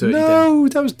or was that Dirty Den? No,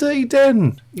 that was Dirty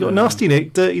Den. You got Nasty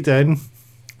Nick, Dirty Den,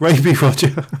 Raby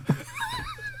Roger.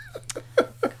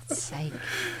 God's sake.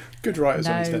 Good writers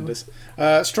on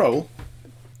EastEnders. Stroll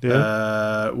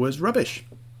was rubbish.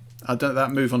 I don't.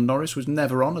 That move on Norris was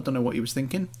never on. I don't know what he was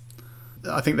thinking.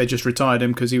 I think they just retired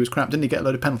him because he was crap. Didn't he get a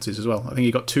load of penalties as well? I think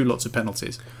he got 2 lots of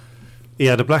penalties. He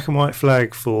had a black and white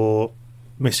flag for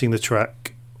missing the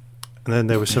track, and then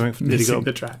there was something. Missing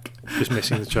the track. Just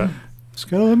missing the track.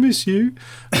 I miss you.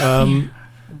 And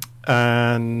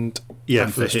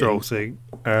for the Stroll thing,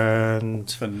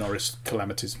 and for Norris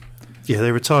calamities. Yeah,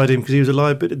 they retired him because he was a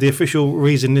liability. The official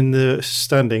reason in the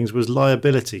standings was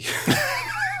liability.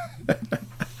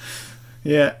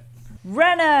 Yeah.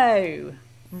 Renault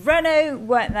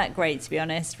weren't that great, to be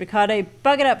honest. Ricciardo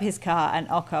buggered up his car and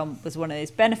Ocon was one of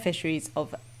those beneficiaries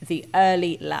of the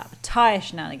early lap tyre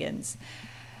shenanigans.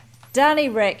 Danny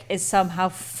Rick is somehow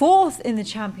 4th in the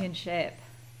championship.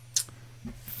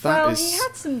 He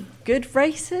had some good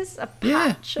races.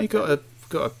 He got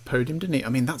a podium, didn't he? I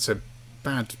mean, that's a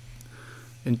bad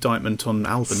indictment on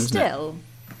Albon, isn't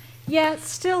it?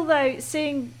 Still though,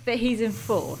 seeing that he's in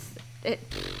 4th,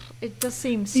 it does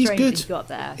seem strange that he got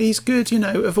there. He's good,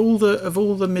 of all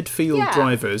the midfield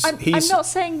drivers. I'm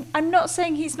not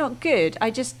saying he's not good.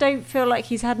 I just don't feel like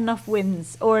he's had enough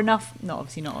wins not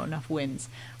enough wins.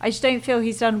 I just don't feel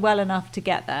he's done well enough to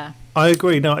get there. I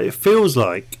agree. Now, it feels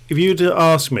like, if you were to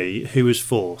ask me who was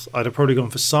 4th, I'd have probably gone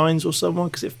for Sainz or someone,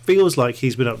 because it feels like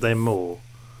he's been up there more.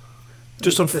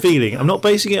 Just on feeling. I'm not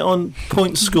basing it on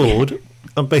points scored.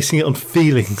 I'm basing it on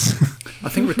feelings. I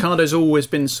think Ricciardo's always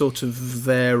been sort of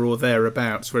there or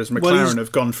thereabouts, whereas McLaren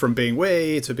have gone from being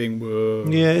way to being whoa.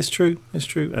 Yeah, it's true. And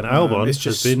Albon it's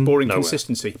just has been boring nowhere.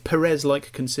 Consistency.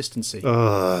 Perez-like consistency.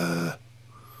 I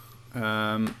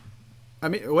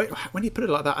mean, when you put it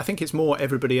like that, I think it's more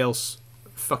everybody else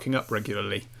fucking up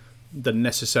regularly than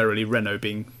necessarily Renault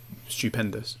being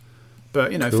stupendous.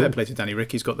 But, cool. Fair play to Danny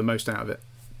Rick. He's got the most out of it.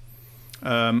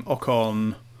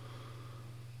 Ocon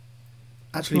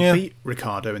actually beat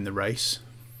Ricciardo in the race,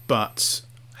 but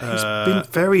he's been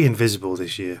very invisible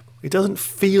this year. It doesn't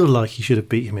feel like he should have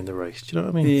beat him in the race. Do you know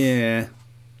what I mean? Yeah.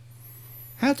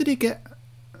 How did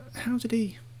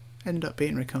he end up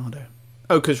beating Ricciardo?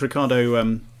 Oh, because Ricciardo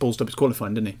ballsed up his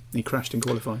qualifying, didn't he? He crashed in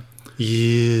qualifying.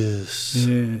 Yes.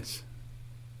 And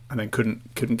then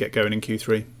couldn't get going in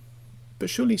Q3. But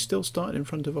surely he still started in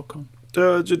front of Ocon.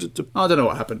 I don't know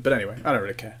what happened, but anyway, I don't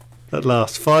really care. At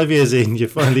last, 5 years in, you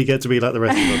finally get to be like the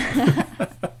rest of us.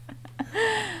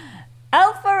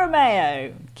 Alfa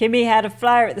Romeo. Kimi had a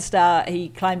flyer at the start. He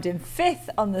climbed in 5th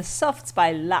on the softs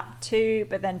by lap 2,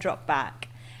 but then dropped back.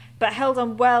 But held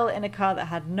on well in a car that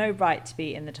had no right to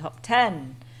be in the top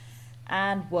 10.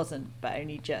 And wasn't, but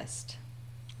only just.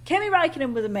 Kimi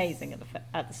Räikkönen was amazing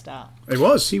at the start. It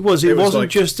was. He was. It wasn't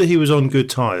just that he was on good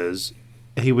tyres.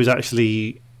 He was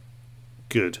actually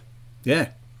good. Yeah.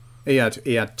 He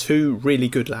had 2 really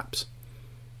good laps.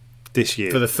 This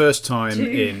year. For the first time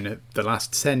in the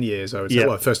last 10 years, I would say. Yeah.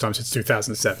 Well, first time since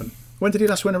 2007. When did he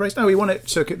last win a race? No, he won at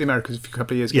Circuit of the Americas a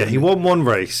couple of years ago. Yeah, he won one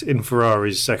race in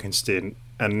Ferrari's second stint,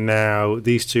 and now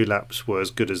these 2 laps were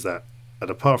as good as that. And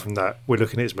apart from that, we're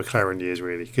looking at his McLaren years,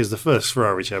 really, because the first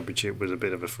Ferrari championship was a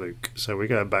bit of a fluke. So we're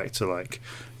going back to,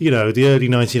 the early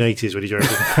 1980s when he drove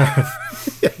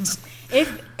the Yes.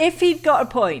 If he'd got a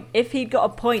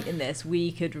point in this,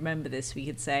 we could remember this. We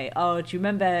could say, "Oh, do you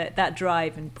remember that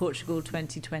drive in Portugal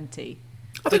 2020?"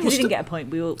 Because he didn't get a point,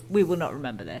 we will not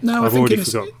remember this. No, I've already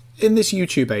forgot. In this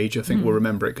YouTube age, I think we'll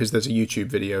remember it because there's a YouTube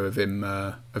video of him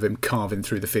carving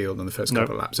through the field on the first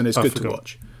couple of laps, and it's good to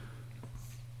watch.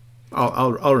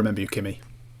 I'll remember you, Kimi.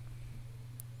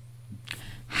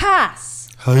 Haas.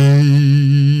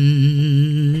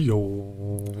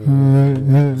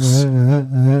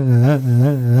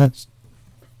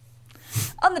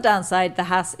 On the downside, the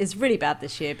Haas is really bad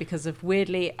this year because of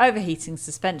weirdly overheating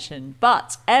suspension.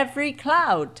 But every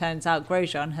cloud, turns out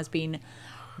Grosjean has been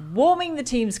warming the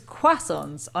team's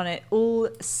croissants on it all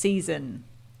season.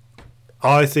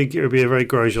 I think it would be a very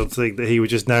Grosjean thing that he would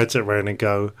just now turn around and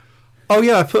go, "Oh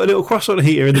yeah, I put a little croissant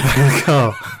heater in the back of the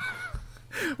car."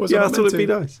 I thought it'd be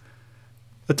nice.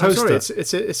 A toaster. Sorry,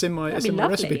 it's in my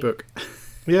recipe book.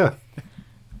 Yeah.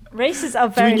 Races are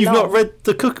very long. You've not read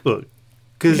the cookbook?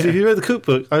 Because if you read the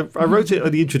cookbook, I wrote it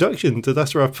on the introduction, so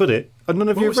that's where I put it, and none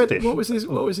of you have read it. What was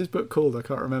his book called? I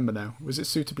can't remember now. Was it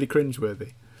Suitably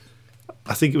Cringeworthy?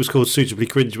 I think it was called Suitably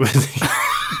Cringeworthy.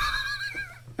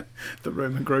 The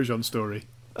Roman Grosjean story.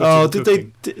 Oh, did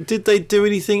they do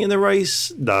anything in the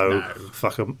race? No.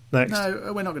 Fuck them. Next.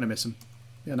 No, we're not going to miss them.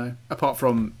 Apart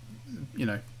from,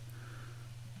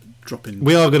 dropping.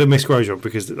 We are going to miss Grosjean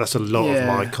because that's a lot of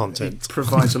my content. It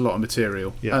provides a lot of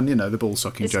material. And, the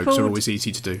ball-sucking jokes are always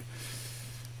easy to do.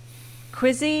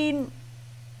 Cuisine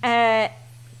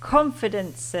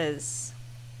confidences.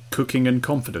 Cooking and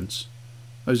confidence.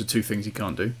 Those are 2 things you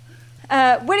can't do.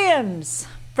 Williams.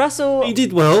 Russell. He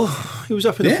did well. He was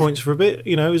up in the points for a bit.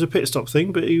 It was a pit stop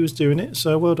thing, but he was doing it,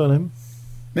 so well done him.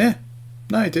 Yeah.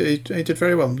 No, he did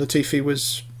very well. Latifi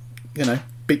was,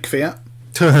 beat Fiat.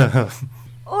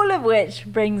 All of which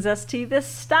brings us to the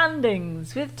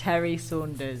standings with Terry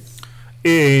Saunders.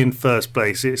 In first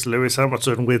place, it's Lewis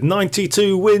Hamilton with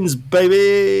 92 wins,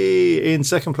 baby! In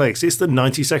second place, it's the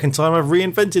 92nd time I've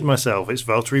reinvented myself. It's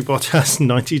Valtteri Bottas,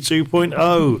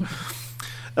 92.0.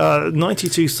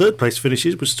 92 third place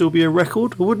finishes would still be a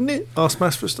record, wouldn't it? Ask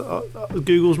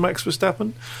Google's Max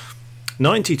Verstappen.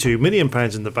 £92 million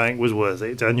in the bank was worth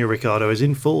it. Daniel Ricciardo is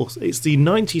in fourth. It's the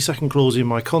 90-second clause in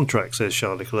my contract, says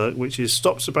Charles Leclerc, which is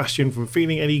stop Sebastian from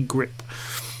feeling any grip.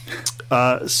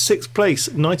 Sixth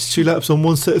place, 92 laps on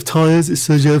one set of tyres. It's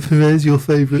Sergio Perez, your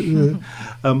favourite.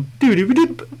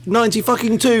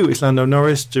 90-2. It's Lando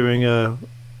Norris doing a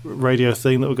radio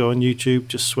thing that will go on YouTube,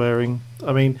 just swearing.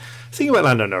 I mean, think about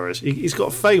Lando Norris. He's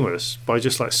got famous by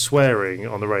just like swearing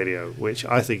on the radio, which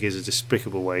I think is a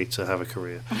despicable way to have a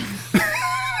career.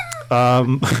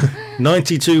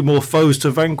 92 more foes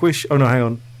to vanquish. Oh no, hang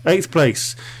on. 8th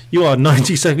place. You are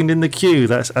 92nd in the queue.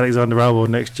 That's Alexander Albon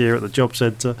next year at the job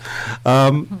centre.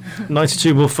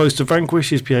 92 more foes to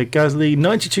vanquish is Pierre Gasly.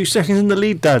 92 seconds in the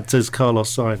lead, Dad, says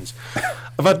Carlos Sainz.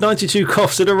 I've had 92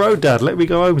 coughs in a row, Dad. Let me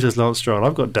go home, says Lance Stroll.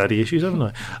 I've got daddy issues,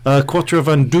 haven't I? Quattro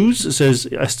Van Doos, says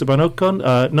Esteban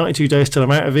Ocon. 92 days till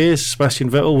I'm out of here. Sebastian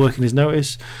Vettel working his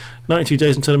notice. 92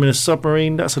 days until I'm in a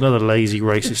submarine. That's another lazy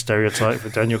racist stereotype for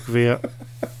Daniel Kvyat.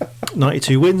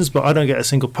 92 wins, but I don't get a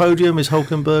single podium, is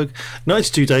Hulkenberg.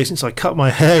 92 days since I cut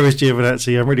my hair, is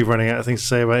Giovinazzi. I'm really running out of things to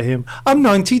say about him. I'm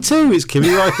 92, is Kimi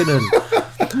Raikkonen.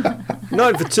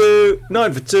 9 for 2,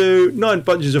 9 for 2, 9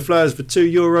 bunches of flowers for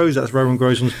 €2. That's Roman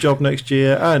Grosjean's job next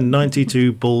year. And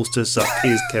 92 balls to suck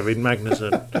is Kevin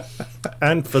Magnussen.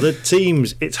 And for the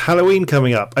teams, it's Halloween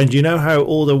coming up. And you know how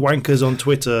all the wankers on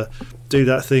Twitter do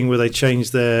that thing where they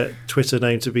change their Twitter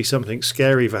name to be something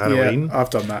scary for Halloween? Yeah, I've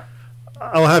done that.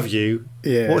 I'll have you.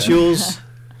 Yeah. What's yours?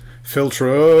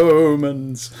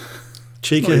 Filtromans.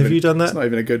 Chica, have you done that? It's not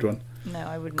even a good one. No,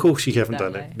 I wouldn't. Of course you haven't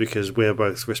done it, because we're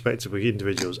both respectable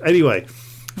individuals. Anyway,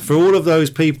 for all of those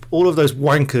people, all of those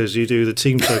wankers who do the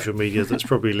team social media that's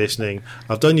probably listening,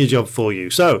 I've done your job for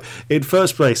you. So, in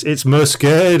first place, it's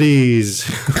Mercedes.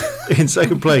 In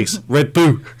second place, Red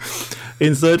Bull.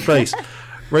 In third place,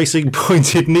 racing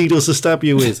pointed needles to stab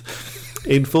you with.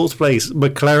 In fourth place,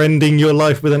 McLaren-ing your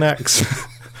life with an axe.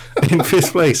 In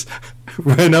fifth place,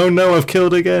 Renault, no, I've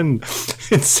killed again.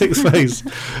 In sixth place,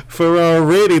 Ferrari,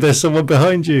 really, there's someone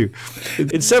behind you.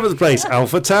 In seventh place,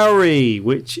 Alpha Tauri,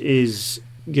 which is,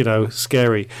 you know,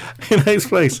 scary. In eighth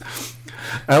place,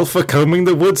 Alpha combing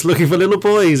the woods looking for little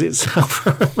boys. It's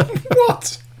Alpha Romeo.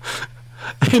 What?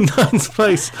 In ninth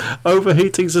place,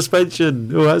 overheating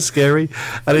suspension. Oh, that's scary.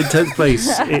 And in 10th place,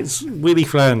 it's Willy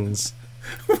Flans.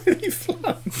 Willy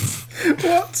Flans?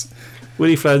 What?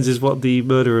 Willy Flans is what the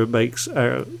murderer makes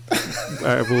out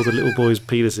of all the little boys'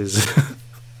 penises.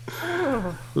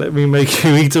 Let me make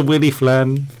you eat a Willy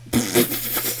Flan.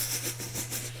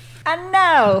 And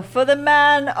now for the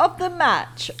man of the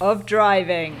match of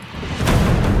driving.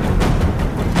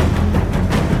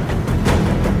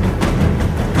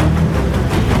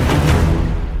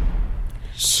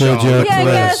 Sergio Pierre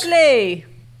Perez. Gasly.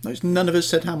 No, none of us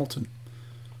said Hamilton.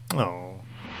 Oh.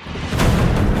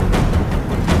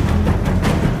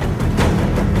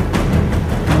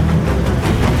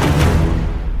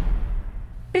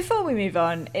 Before we move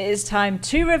on, it is time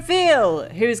to reveal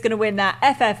who's going to win that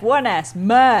FF1S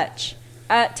merch.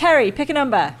 Terry, pick a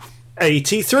number.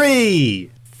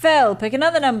 83. Phil, pick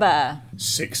another number.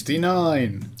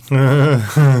 69.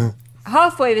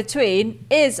 Halfway between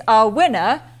is our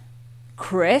winner,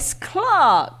 Chris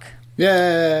Clark.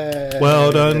 Yay!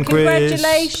 Well done, Chris.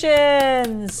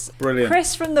 Congratulations. Brilliant.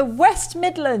 Chris from the West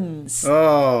Midlands.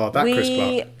 Oh, that Chris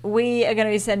Clark. We are going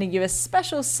to be sending you a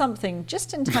special something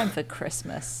just in time for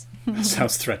Christmas. That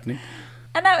sounds threatening.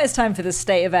 And now it's time for the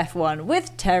State of F1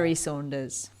 with Terry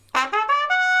Saunders.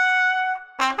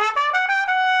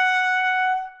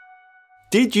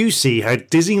 Did you see how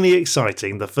dizzyingly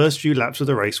exciting the first few laps of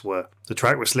the race were? The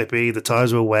track was slippy, the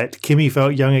tyres were wet, Kimi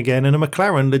felt young again, and a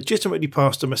McLaren legitimately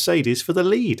passed a Mercedes for the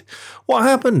lead. What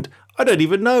happened? I don't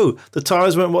even know. The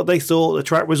tyres weren't what they thought, the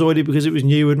track was oily because it was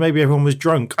new, and maybe everyone was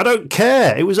drunk. I don't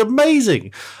care. It was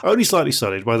amazing. Only slightly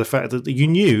sullied by the fact that you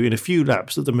knew in a few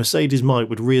laps that the Mercedes might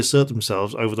would reassert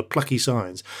themselves over the plucky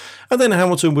Sainz, and then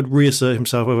Hamilton would reassert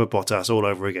himself over Bottas all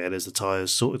over again as the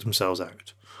tyres sorted themselves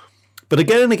out. But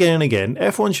again and again and again,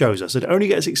 F1 shows us that it only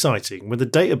gets exciting when the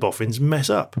data boffins mess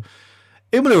up.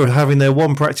 Imola are having their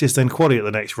one practice then quali at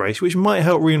the next race, which might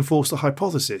help reinforce the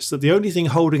hypothesis that the only thing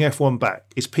holding F1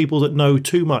 back is people that know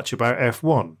too much about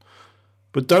F1.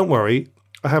 But don't worry,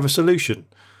 I have a solution.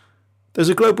 There's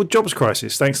a global jobs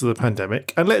crisis thanks to the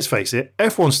pandemic, and let's face it,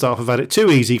 F1 staff have had it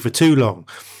too easy for too long.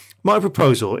 My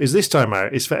proposal is this time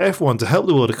out is for F1 to help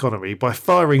the world economy by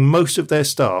firing most of their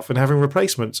staff and having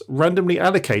replacements randomly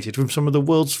allocated from some of the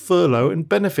world's furlough and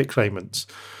benefit claimants.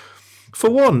 For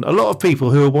one, a lot of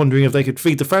people who are wondering if they could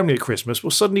feed the family at Christmas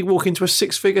will suddenly walk into a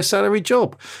 6-figure salary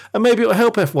job. And maybe it'll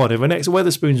help F1 if an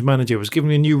ex-Wetherspoons manager was given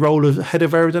a new role of head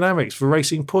of aerodynamics for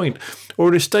Racing Point, or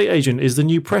an estate agent is the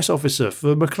new press officer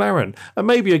for McLaren, and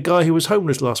maybe a guy who was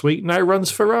homeless last week now runs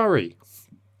Ferrari.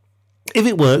 If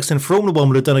it works, then Formula 1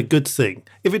 will have done a good thing.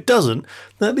 If it doesn't,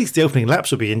 then at least the opening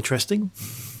laps will be interesting.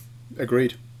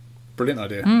 Agreed. Brilliant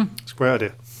idea. It's a great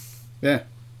idea. Yeah.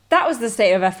 That was the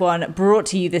State of F1 brought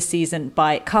to you this season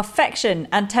by Carfection.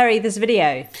 And Terry, this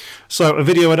video. So a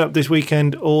video went up this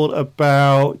weekend all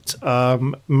about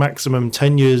maximum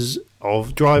tenures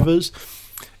of drivers.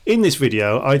 In this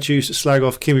video, I choose to slag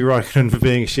off Kimi Räikkönen for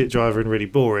being a shit driver and really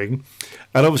boring.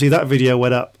 And obviously that video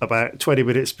went up about 20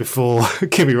 minutes before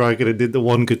Kimi Räikkönen did the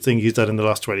one good thing he's done in the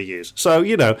last 20 years. So,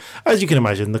 as you can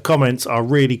imagine, the comments are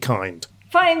really kind.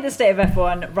 Find the State of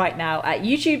F1 right now at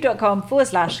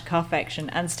youtube.com/Carfection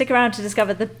and stick around to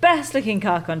discover the best looking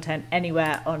car content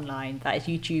anywhere online. That is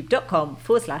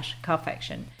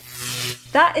youtube.com/Carfection.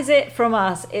 That is it from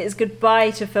us. It is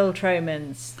goodbye to Phil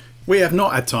Tromans. We have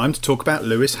not had time to talk about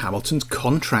Lewis Hamilton's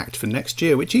contract for next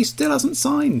year, which he still hasn't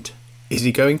signed. Is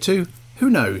he going to? Who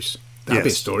knows? That'd be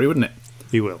a story, wouldn't it?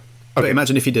 He will. But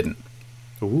imagine if he didn't.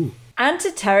 Ooh. And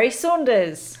to Terry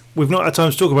Saunders. We've not had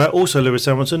time to talk about also Lewis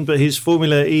Hamilton, but his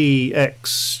Formula E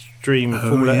Extreme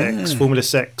X Formula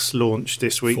Sex launched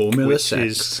this week. Formula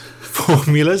Sex.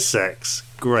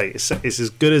 Great. It's as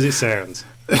good as it sounds.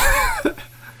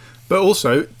 But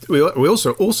also, we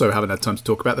also haven't had time to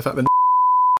talk about the fact that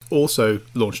also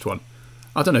launched one.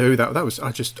 I don't know who that was.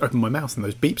 I just opened my mouth and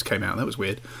those beeps came out. That was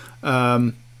weird.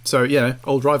 So,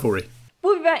 old rivalry.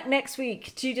 We'll be back next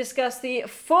week to discuss the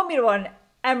Formula One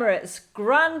Emirates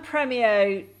Gran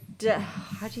Premio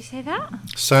how do you say that?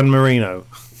 San Marino.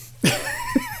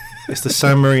 It's the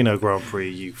San Marino Grand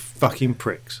Prix, you fucking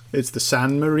pricks. It's the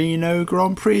San Marino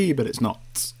Grand Prix, but it's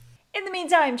not. In the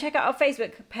meantime, check out our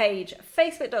Facebook page,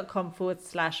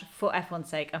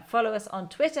 facebook.com/ForF1sake, and follow us on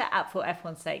Twitter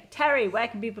 @ForF1sake. Terry, where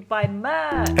can people buy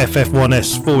merch?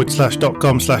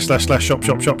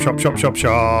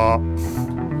 ff1s/.com/shop.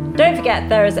 Don't forget,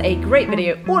 there is a great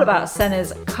video all about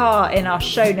Senna's car in our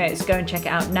show notes. Go and check it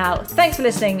out now. Thanks for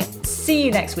listening. See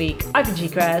you next week. I've been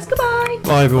Chica Ayres. Goodbye.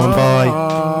 Bye, everyone.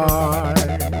 Bye.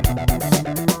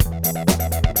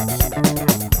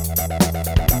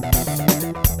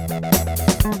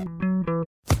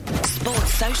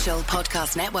 Sports Social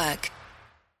Podcast Network.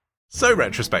 So,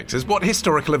 retrospectors, what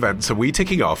historical events are we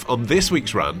ticking off on this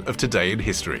week's run of Today in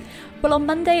History? Well, on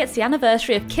Monday, it's the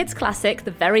anniversary of kids' classic,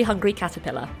 The Very Hungry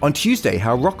Caterpillar. On Tuesday,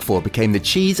 how Roquefort became the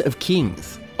cheese of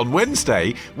kings. On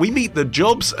Wednesday, we meet the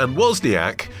Jobs and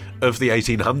Wozniak of the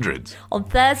 1800s. On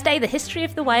Thursday, the history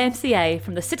of the YMCA,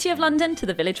 from the City of London to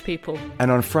the Village People.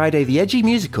 And on Friday, the edgy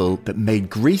musical that made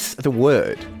Grease the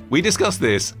word. We discuss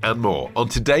this and more on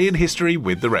Today in History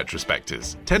with the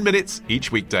Retrospectors. 10 minutes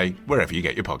each weekday, wherever you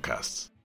get your podcasts.